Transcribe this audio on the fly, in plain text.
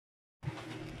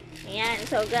Ayan,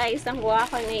 so guys, nakuha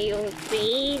ko na yung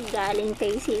trade galing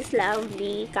kay Sis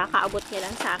Lovely. Kakaabot niya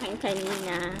lang sa akin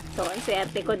kanina. So, ang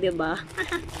swerte ko, diba?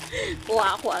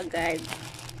 Kuha ko agad.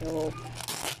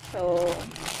 So,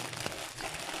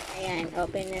 ayan,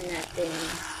 open na natin.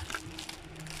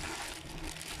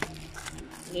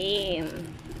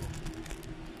 Game.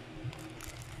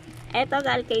 Eto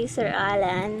gal kay Sir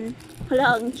Alan.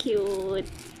 Hala, ang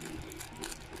cute.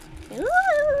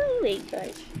 Oh my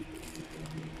gosh.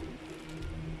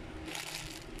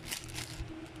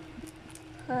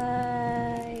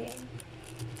 Hi.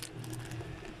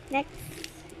 Next.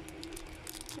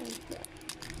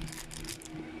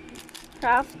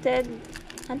 Crafted.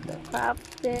 Ano?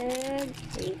 Crafted.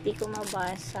 Wait, di ko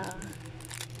mabasa.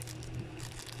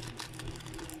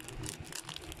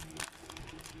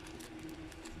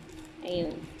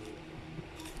 Ayun.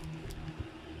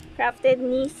 Crafted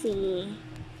Nisi.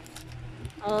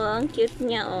 Oh, ang cute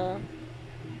niya, oh.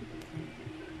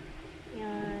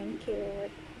 Yan,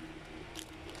 cute.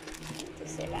 Ito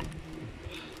sila.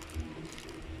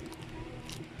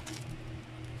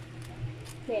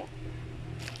 There.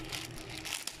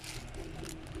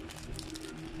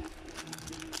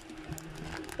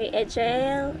 Okay,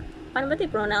 Edgel. Paano ba ito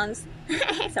i-pronounce?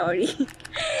 Sorry.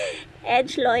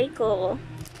 Edgeloy ko.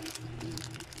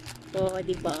 Oh,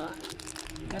 diba?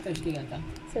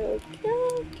 So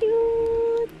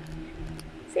cute.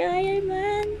 Si Iron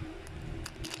Man.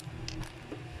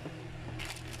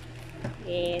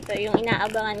 Okay, ito yung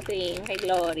inaabangan ko yung kay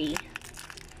Glory.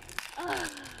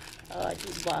 Oh,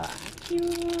 diba?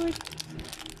 Cute.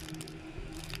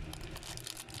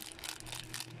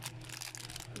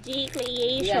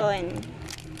 G-Creation.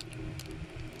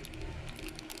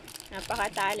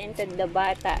 Napaka-talented na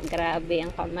bata. Grabe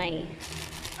ang kamay.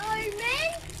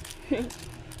 Arman?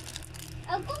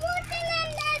 Ako mo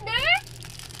ng leather?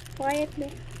 Quiet ba?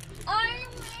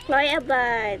 Arman? Fly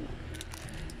abad.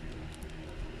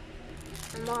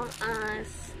 Among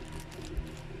Us.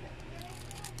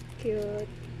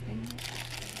 Cute.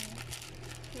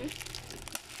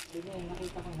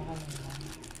 Nakita ko na kami.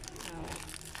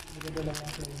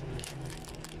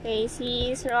 Okay,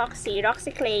 sis Roxy.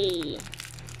 Roxy Clay.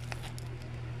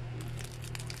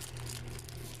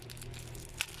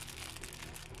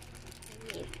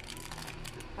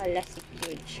 Hala,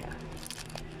 secured siya.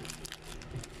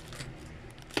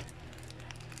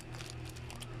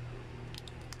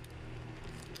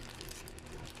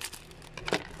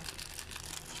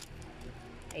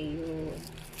 Ayun.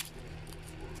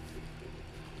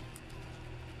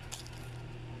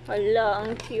 Hala,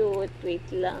 ang cute. Wait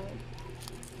lang.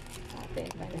 Okay,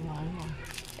 paano?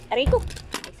 Aray ko!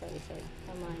 Ay, sorry.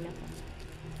 Tama na ko.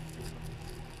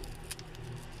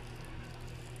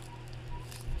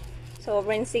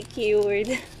 Sobrang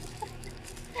secured.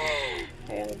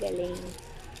 Parang galing.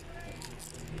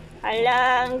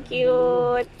 Hala, ang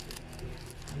cute.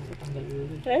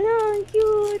 Hala, ang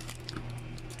cute.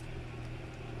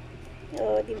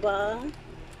 Oh, diba?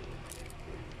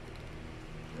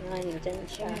 Ayan, dyan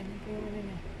siya.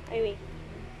 Ay, wait.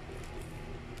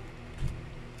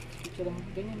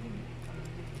 Ganyan.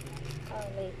 Oh,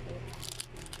 wait.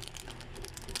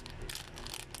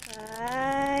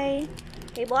 Hi!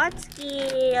 Hey,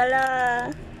 Botski! Hala!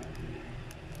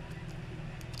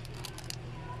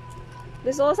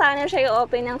 Gusto ko sana siya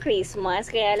i-open ng Christmas,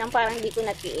 kaya lang parang di ko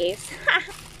natiis.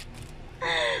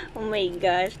 Oh my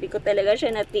gosh, di ko talaga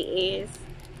siya natiis.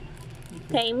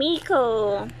 Kay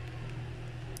Miko!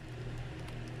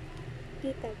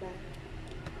 Kita ba?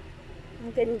 Ang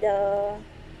ganda.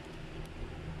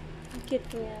 Ang cute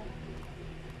niya.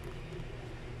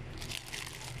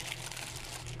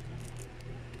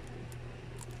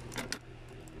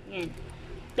 Yan.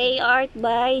 Play art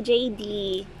by JD.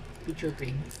 Picture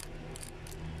frame.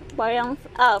 Parang,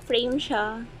 frame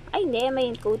siya. Ay, hindi.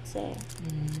 May quotes eh.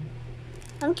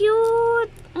 Ang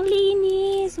cute! Ang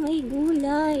linis! May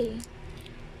gulay.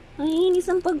 Ang linis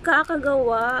ang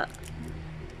pagkakagawa.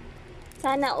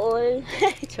 Sana all.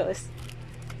 Diyos.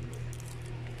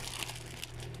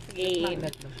 Game.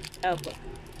 Opo.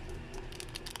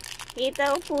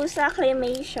 Ito po sa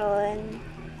claymation.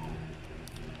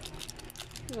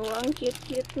 Oh, ang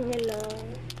cute-cute nila.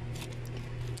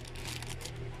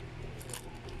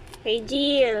 Kay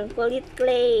Jill, kulit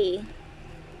clay.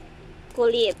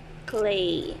 Kulit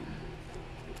clay.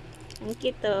 Ang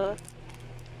cute, oh.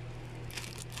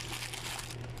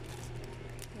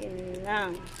 Yun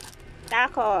lang.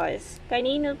 Tacos.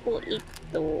 Kanino po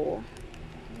ito?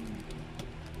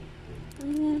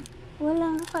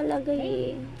 Wala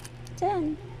nakalagay eh.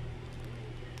 Saan?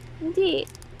 Hindi.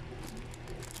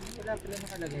 Wala pala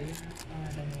nakalagay.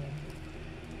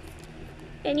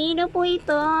 Kanino po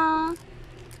ito?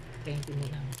 Thank you mo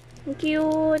lang. Ang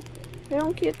cute. Pero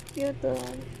ang cute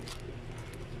oh.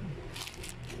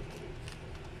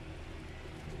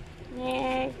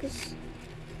 Next.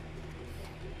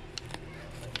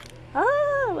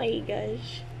 Oh my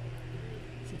gosh.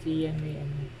 Si Kian may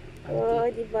ano. Oh,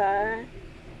 diba?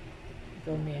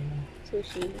 Ikaw may ano.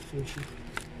 Sushi. Sushi.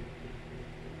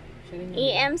 Siya rin yung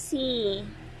EMC.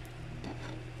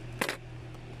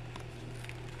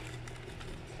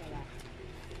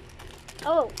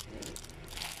 Oh.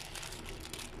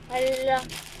 Hala.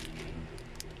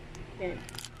 Yan.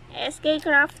 SK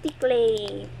Crafty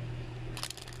Clay.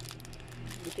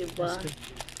 Diba?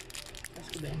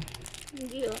 Asko ba yan?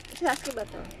 Hindi oh. Sasuke ba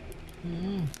to?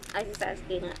 Ay, si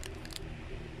Sasuke nga.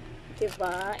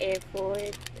 Diba?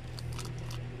 Effort.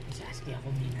 Si Asko ako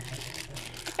muna.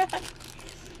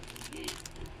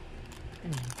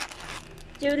 Ano?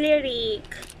 Julie Rick.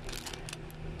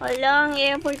 Wala, ang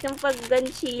effort ng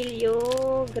pagganchilyo.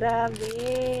 Grabe.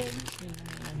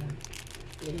 Ano?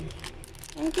 Play.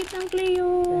 Ang cute ng Cleo.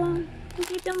 Ang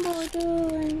cute ng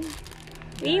button.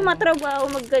 Uy, matrabaho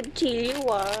mag-ganchilyo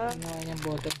ah. Ano yung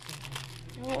bottom?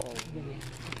 Oo.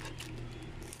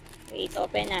 Wait,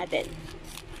 open natin.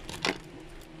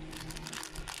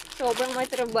 Sobrang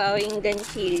matrabaho yung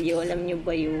ganchilyo. Alam nyo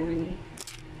ba yun?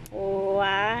 Oo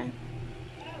ah.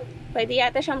 Pwede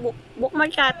yata siyang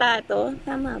bookmark yata to.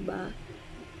 Tama ba?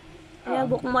 Kaya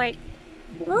bookmark.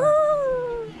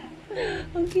 Oh!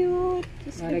 Ang cute.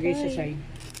 Nalagay sa side.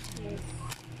 Yes.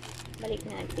 Balik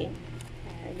natin.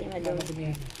 Hindi Tama madumi. ko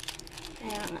yan.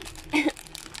 Kaya nga.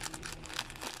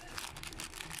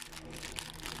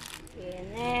 Okay,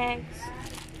 next.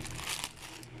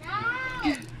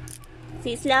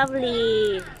 Sis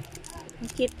Lovely.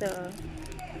 Ang cute oh.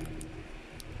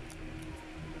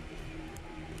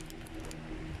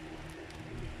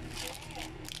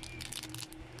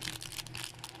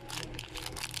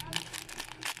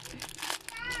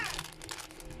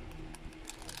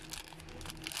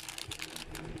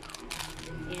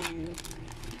 Yan.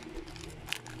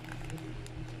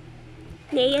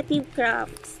 Creative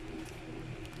Crafts.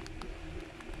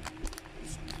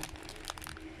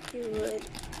 Cute.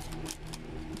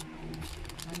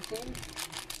 Uncle?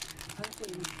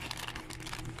 Uncle?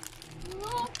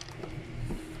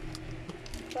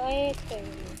 Quiet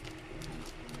kayo.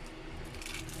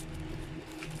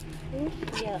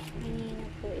 Yeah, hindi na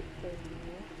po ito.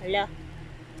 Hala,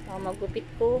 baka magupit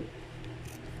ko.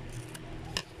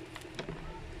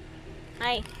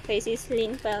 Ay, kay Sis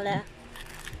Lynn pala.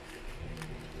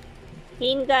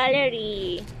 Lynn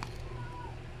Gallery.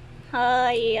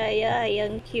 Ay,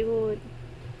 ang cute.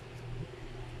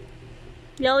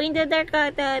 Glow in the dark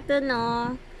ata ito,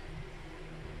 no?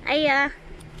 Ay,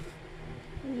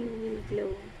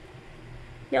 glow.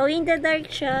 Glow in the dark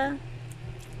siya.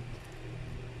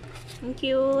 Ang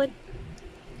cute.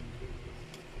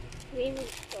 Wait,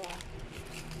 ito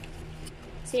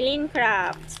Celine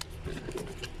Crafts.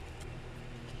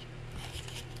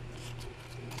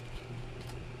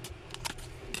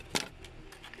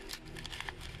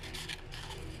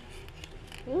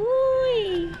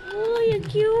 Uy! Uy, ang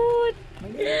cute!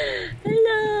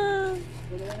 Hala!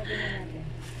 Dalawa na ganyan natin.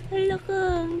 Hala ka,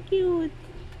 ang cute!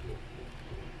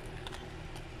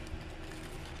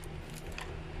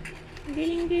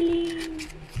 Galing-galing!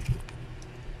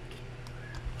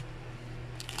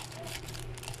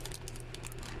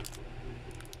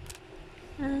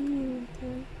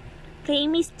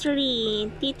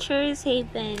 Chemistry, Teacher's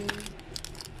Haven.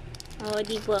 Oh,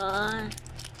 diba?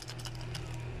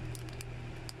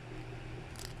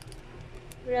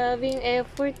 Grabe yung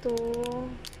effort, oh.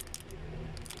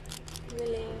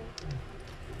 Galing.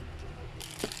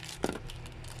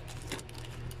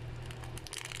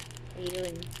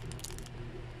 Ayun.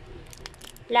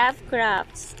 Love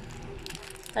Crafts.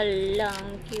 Hala,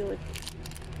 ang cute.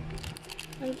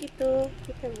 Ang cute, oh.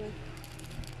 Kita ba?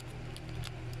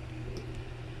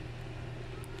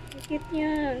 Ang cute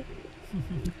niya.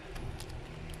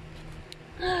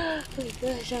 Oh my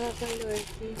gosh,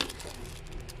 nakaka-lordy.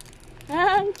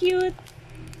 Ang cute!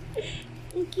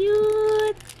 Ang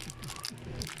cute!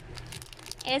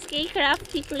 SK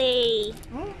Crafty Clay.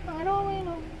 Ano mo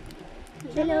yun?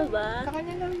 Dalawa ba? Sa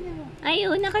kanya na rin yun.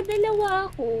 Ayun, nakadalawa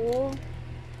ako.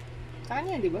 Sa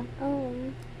kanya, di ba? Oh.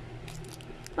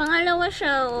 Pangalawa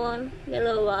siya, oh.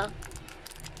 Dalawa.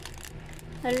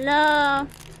 Hala.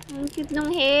 Ang cute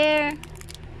ng hair.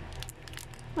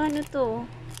 Paano to?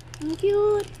 Ang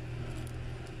cute.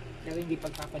 Pero hindi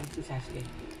pagpapalit si Sasuke.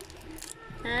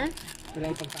 Ha?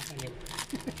 Wala yung pagpapalit.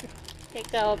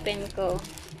 Teka, open ko.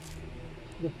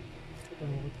 Ito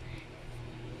mo.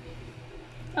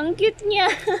 Ang cute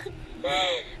niya.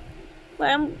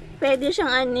 Parang pwede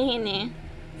siyang anihin eh.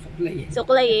 Suklayin.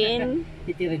 Suklayin.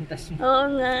 Itirintas mo. Oo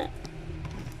nga.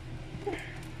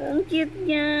 Ang cute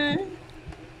niya.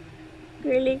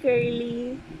 Curly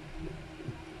curly.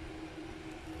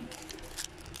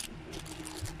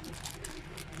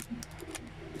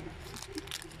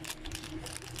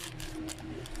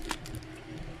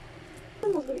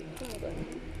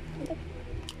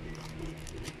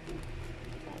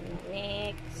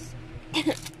 Next.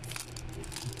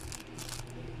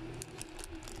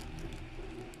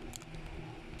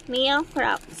 Mia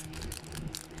Crops.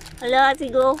 Hala, si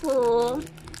Goku.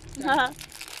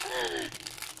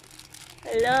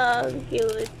 Hala, ang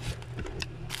cute.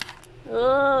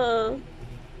 Oh.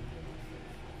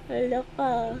 Hala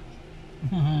ka.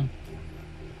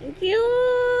 Ang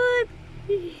cute.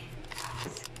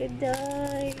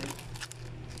 Kaday.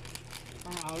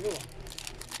 Ang alo.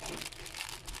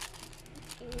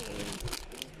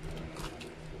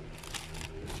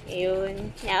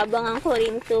 Ayun. Naabangan ko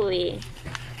rin to eh.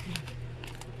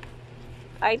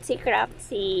 Artsy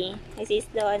Craftsy. Ay, sis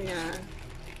Donna.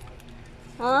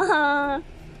 Oh.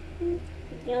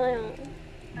 Yun.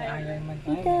 Iron Man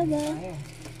Ito tayo. ba?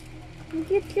 Ang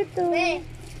cute to. Be,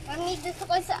 mami gusto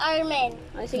ko sa Armen.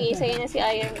 Oh, sige, sa'yo na si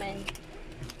Iron Man.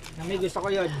 Nami, gusto ko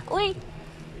yun. Uy!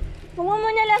 Huwag mo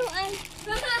na laruan.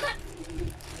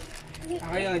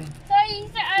 Ako yun. Sorry,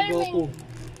 sa Si Armen. Goku.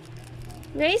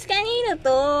 Guys, kanino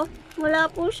to?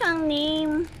 Wala po siyang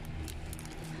name.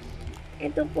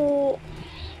 Ito po.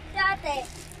 Dati.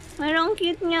 Marang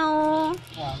cute niya oh.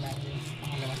 Ah, meron yung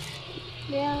pangalawa.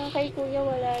 Kaya nga kay kuya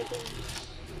wala din.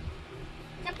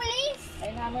 Sa police.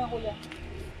 Ay, naman ang kuya.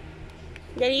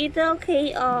 The Little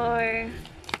KR.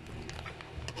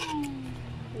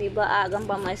 Diba agang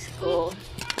pamasko?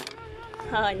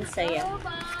 Ha, ang saya.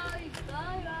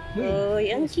 Uy,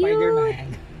 ang cute. Spider-Man.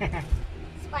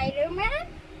 Spider-Man?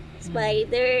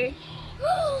 Spider.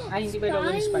 Ay, hindi ba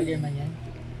login ni Spider-Man yan?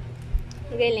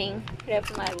 Galing. Ref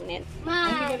magnet. Ay,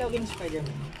 hindi Ma. ba login ni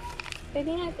Spider-Man?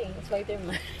 Pwede natin.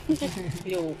 Spider-Man.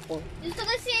 Yoko. Gusto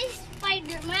ko si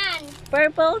Spider-Man.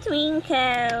 Purple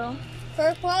Twinkle.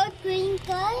 Purple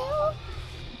twinkle.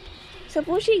 Sa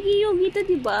Pushigi Yogi to,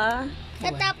 diba?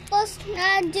 Tapos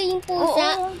nandiyan yung pusa.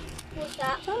 Oo.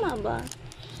 Pusa. Tama ba?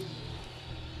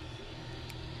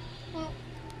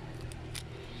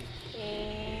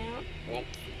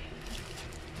 Next.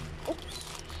 Oops.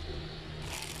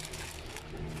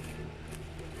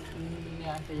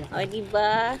 Yan, sa'yo. O,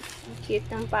 diba? Ang cute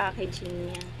ng packaging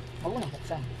niya. Huwag mo na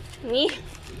buksan. Ni?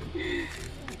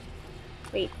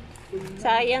 Wait.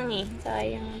 Sayang eh.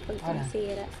 Sayang pag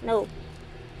nasira. No.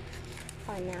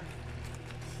 O na.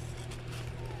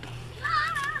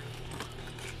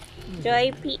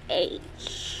 Joy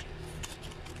PH.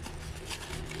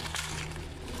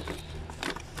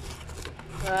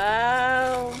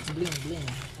 Wow. Bling, bling.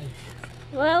 Ay,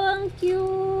 Wow, ang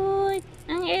cute.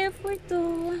 Ang effort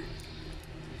to.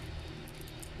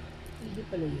 hindi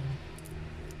pala yun.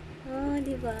 Oh,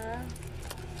 di ba?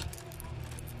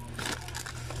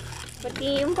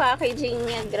 Pati yung packaging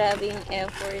niya, grabe yung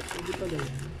effort. Hindi pala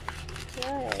yun.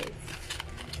 Yes.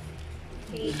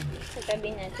 Okay, sa tabi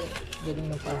natin. Galing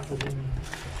na para ko dun.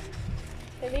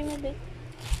 Tabi mo, Bek.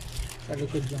 Sa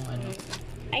likod yung ano.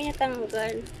 Ay,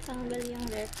 natanggal. Tanggal yung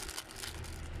ref.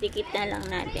 Dikit na lang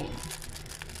natin.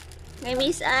 May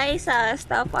Miss I sa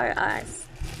Stuff or Us.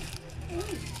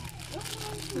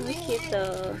 Ang cute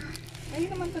to. Ayun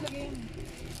naman talaga yun.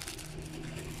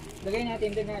 Lagay natin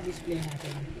din na display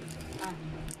natin. Ah,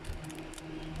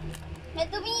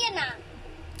 Madumi yan ah.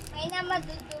 May na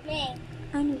madudumi.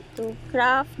 Ano to?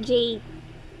 Craft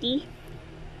JT.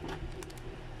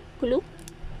 Clue?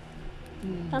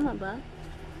 Tama ba?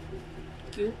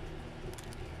 cute.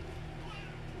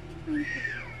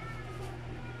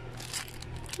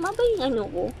 Tama ba yung ano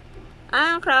ko?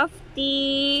 Ah,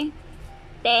 Crafty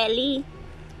Telly.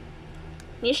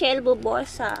 Michelle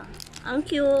Bobosa. Ang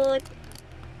cute.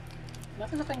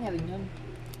 Baka sa kanya rin yun.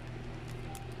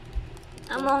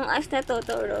 Among Us na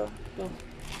Totoro. Ito.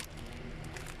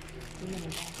 Ito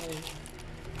naman ako.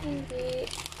 Hindi.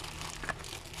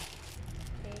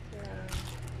 Wait lang.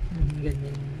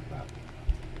 Ganyan yung pop.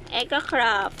 Eka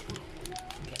Craft.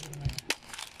 Ganyan.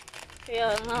 Kaya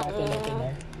nga, Battle of the oh.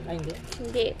 Lar. Ay, hindi.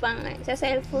 Hindi, pang sa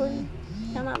cellphone.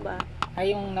 Tama ba?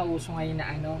 Ay, yung nauso ngayon na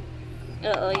ano,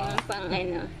 Oo, yung pang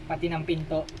ano. pati ng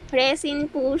pinto. Resin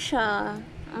po siya.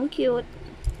 Ang cute.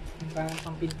 Yung parang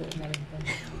pang pinto na rin ito.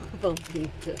 Pang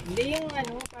dito. Hindi yung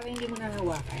ano, parang hindi mo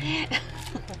nahawakan.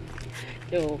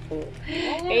 Loko.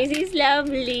 This is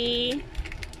lovely.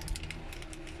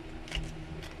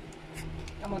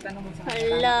 Tanong mo sa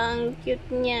Halang cute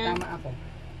niya. Tama ako.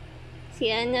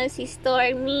 Si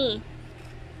Stormy.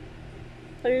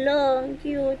 Hala, ang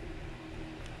cute.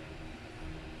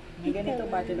 May ganito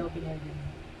bottle opener din.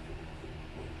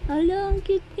 Hala, ang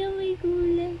cute niya, may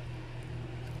kulay.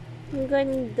 Ang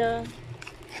ganda.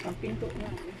 Pampinto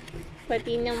nga.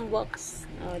 Pati ng box.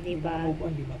 Oh, diba?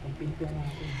 Upuan, diba? Pampinto nga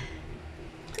ako.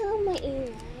 Oh,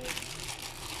 maingay.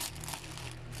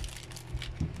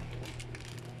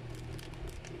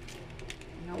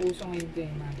 Nauso ngayon ito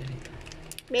yung mga ganito.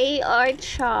 Clay Art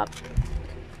Shop.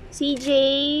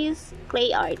 CJ's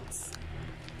Clay Arts.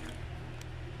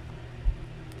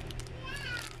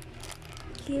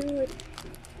 Cute.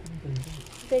 Ang ganda.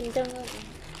 Ganda nga.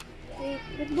 Wait,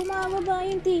 ba't bumababa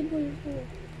yung table ko?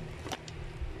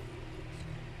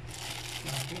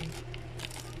 Grabe.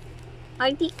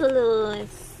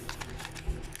 Articulous.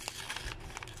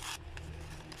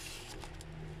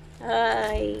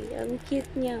 Ay, ang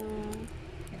cute niya.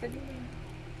 Ito din yun.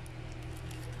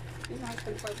 Yung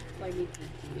nakapag-toilet.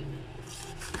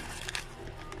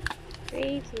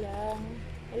 Wait lang.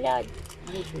 Wala.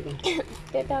 Ano ito ba?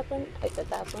 Tatapon. Ay,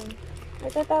 tatapon.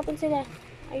 Natatapon sila.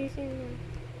 Ayusin mo.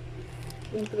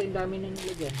 Yung ito yung dami na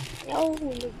nilagyan. Oo,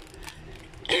 hulog.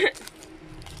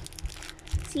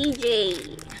 CJ.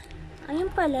 Ayun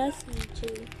pala,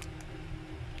 CJ.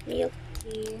 Milk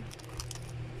tea.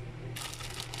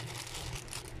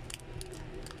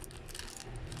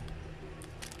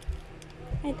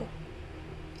 Ito.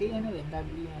 Kaya ano rin,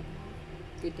 W yan.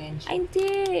 Potential. Ay,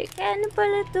 hindi. Kaya ano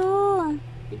pala to?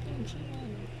 Potential yan.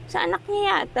 Sa anak niya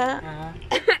yata. Ah,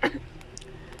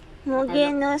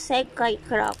 Mugeno Sekai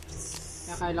Crafts.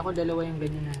 nakala ko dalawa yung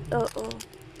ganyan natin. Oo.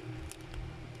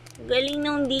 Galing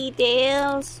ng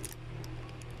details.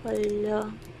 Wala.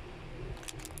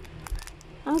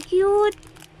 Ang cute.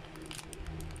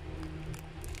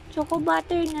 Choco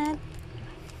butternut.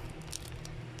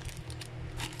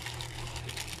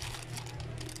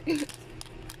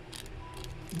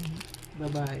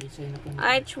 Babae, sa'yo na po.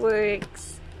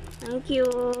 Artworks. Ang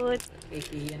cute. Kay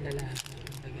yan lalaki.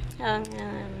 Ang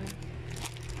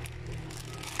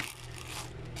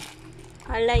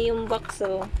hala yung box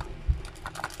oh.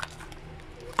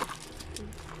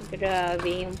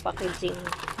 Grabe yung packaging.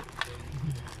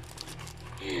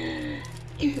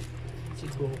 Si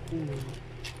Goku.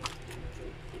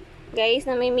 Guys,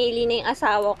 namimili na yung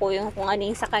asawa ko yung kung ano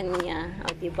yung sa kanya.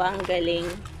 O, diba? Ang galing.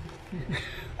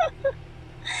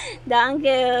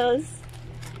 Dangles.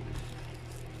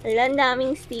 Ang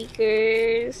daming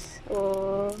stickers.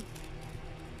 O,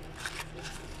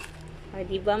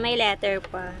 diba? May letter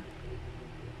pa.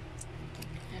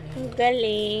 Ang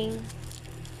galing.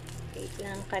 Wait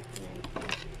lang, cut na.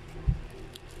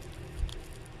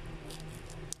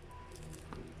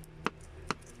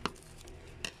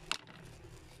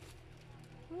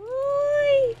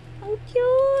 Uy! Ang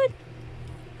cute!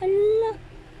 Hala!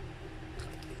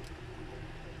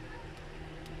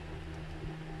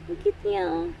 Ang cute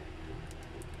niya.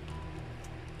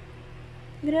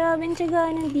 Grabe ang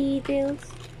tiyaga ng details.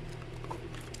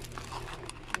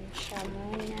 Ano siya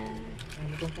muna? Ano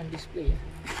itong pan-display ah?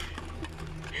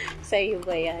 Sa'yo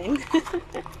ba yan?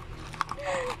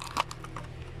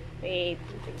 Wait,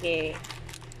 sige.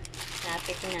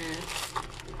 Lapit na.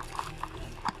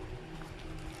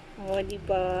 O,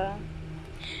 diba?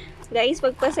 Guys,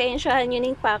 pagpasensyahan nyo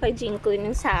ng packaging ko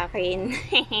nun sa akin.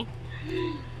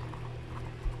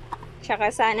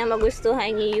 Tsaka sana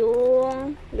magustuhan nyo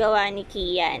yung gawa ni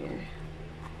Kian.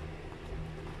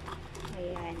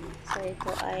 Ayan. So,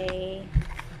 ito ay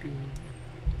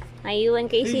ayun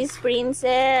kay Sis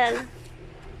Princel.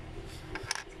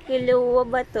 Kiluwa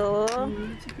ba to?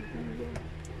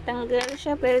 Tanggal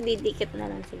siya pero didikit na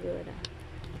lang siguro.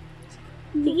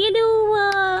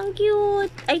 Kiluwa! Ang cute!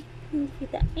 Ay, hindi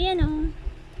kita. Ayan o.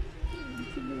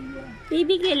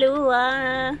 Baby Kiluwa.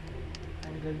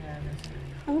 Tanggal na ano.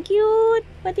 Ang cute!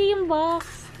 Pati yung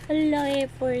box. Hala,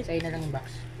 effort. Sa'yo na lang yung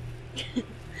box.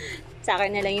 Sa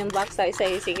akin na lang yung box.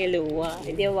 Sa'yo si Kiluwa.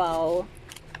 Hindi, wow.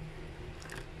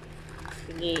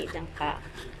 Sige, lang ka.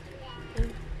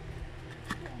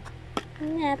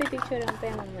 Happy picture lang pa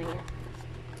yung mamaya.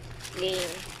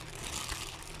 Game.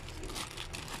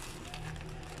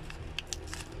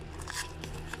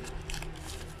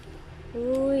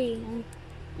 Uy, ang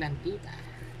Plantita.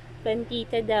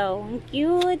 plantita daw. Ang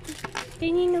cute.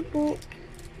 Kanino po?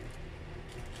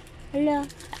 Hala.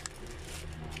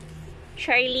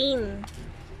 Charlene.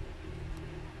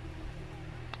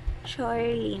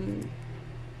 Charlene.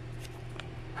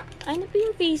 Ano po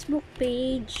yung Facebook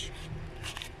page?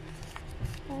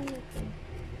 Ano po?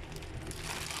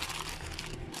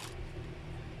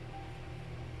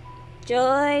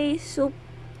 Joy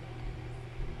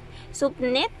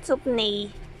Supnet?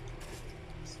 Supney.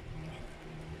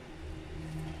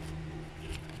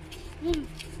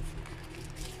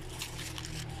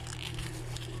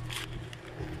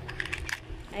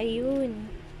 Ayun.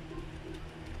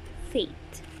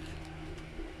 Fate.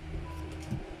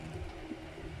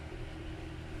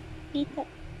 Kita.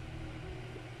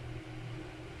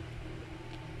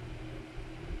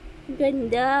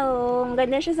 Ganda, oh. Ang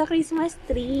ganda siya sa Christmas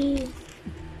tree.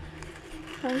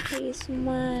 Pang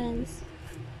Christmas.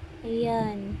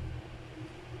 Ayan.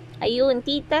 Ayun,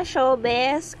 Tita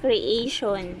Showbes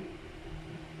Creation.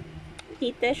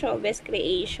 Tita Showbes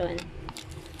Creation.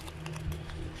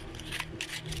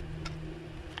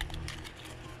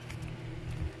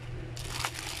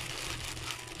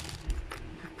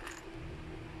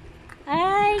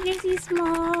 Hi, this is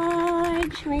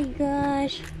March. My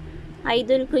gosh.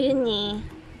 Idol ko yun eh.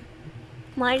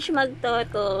 March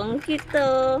Magtoto. Ang cute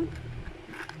to.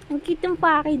 Ang cute ng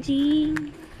packaging.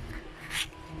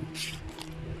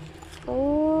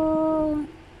 Oh.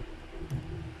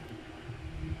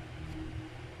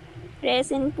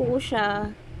 Resin po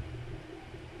siya.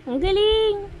 Ang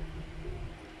galing.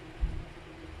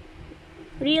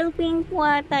 Real pink po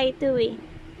ata ito eh.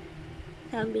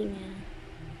 Sabi niya.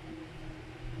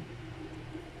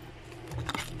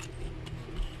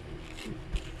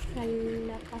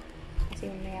 Hala ka. Kasi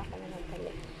umaya ko na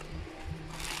nagpalit.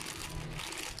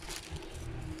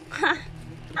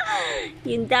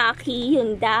 Yung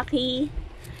Ducky.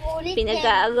 Ulit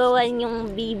Pinag-aagawan yung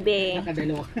bibe.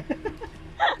 Nakadalawa.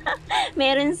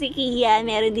 Meron si Kia,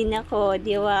 meron din ako.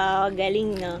 Di ba?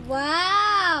 Galing, no?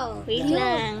 Wow! Wait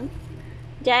lang.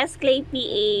 Just Clay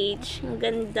PH. Ang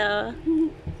ganda.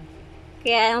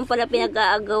 Kaya naman pala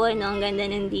pinag-aagawan, no? Ang ganda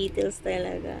ng details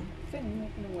talaga. Saan mo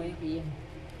kinuha yung iyan?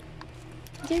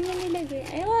 Diyan yan nilagay.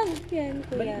 Ayun, yan,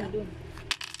 Balik kuya. na doon.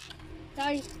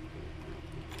 Sorry.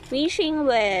 Wishing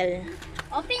well.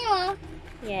 Open mo.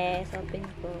 Yes, open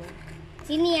ko.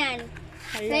 Sino yan?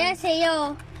 Hello. Sa'yo.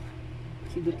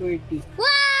 Si Duterte.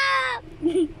 Wow!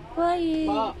 Quiet.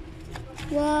 Pa!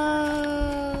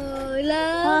 Wow!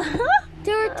 Love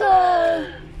turtle!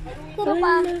 Puro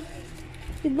pa.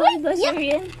 Diba iba sir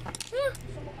yan?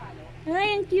 Ay,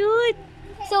 ang cute.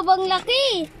 Sobrang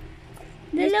laki.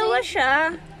 Dalawa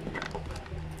siya.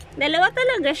 Dalawa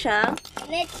talaga siya.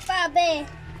 Next pa, be.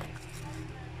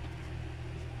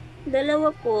 Dalawa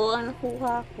po ang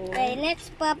nakuha ko. Okay,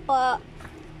 next pa po.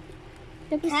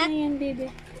 Tapos Ha? na yan, baby.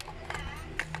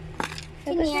 Sino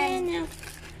Tapos na yan? yan.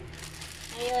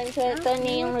 Ayun, so ito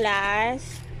na yung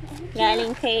last.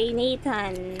 Galing kay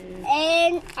Nathan.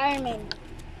 And Armin.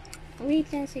 Wait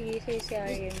lang, sige, si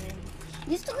Arya man.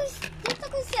 Gusto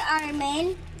ko si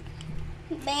Armin.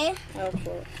 Be.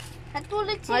 Opo.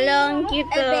 Katulad si Walang cute,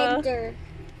 Avenger.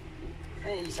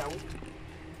 Ay, isaw.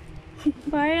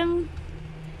 Parang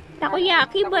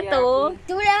takoyaki ba to?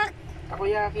 Tulak.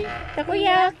 Takoyaki.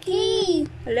 Takoyaki!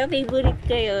 Wala, favorite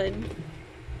ko yun.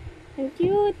 Ang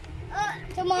cute.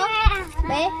 Sumo.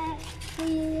 Be.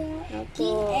 Opo.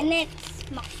 And next.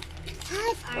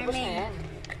 Tapos na Armin. yan.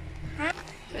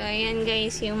 So, ayan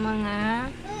guys, yung mga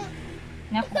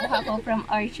nakuha ko from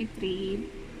Artchie trade.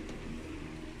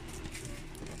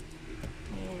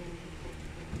 Ayan.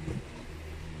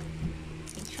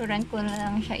 Picturean ko na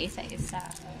lang siya isa-isa.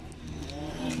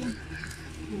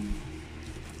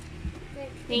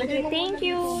 Thank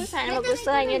you. Sana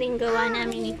magustuhan nyo rin gawa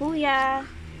namin ni Kuya.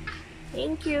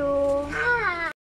 Thank you.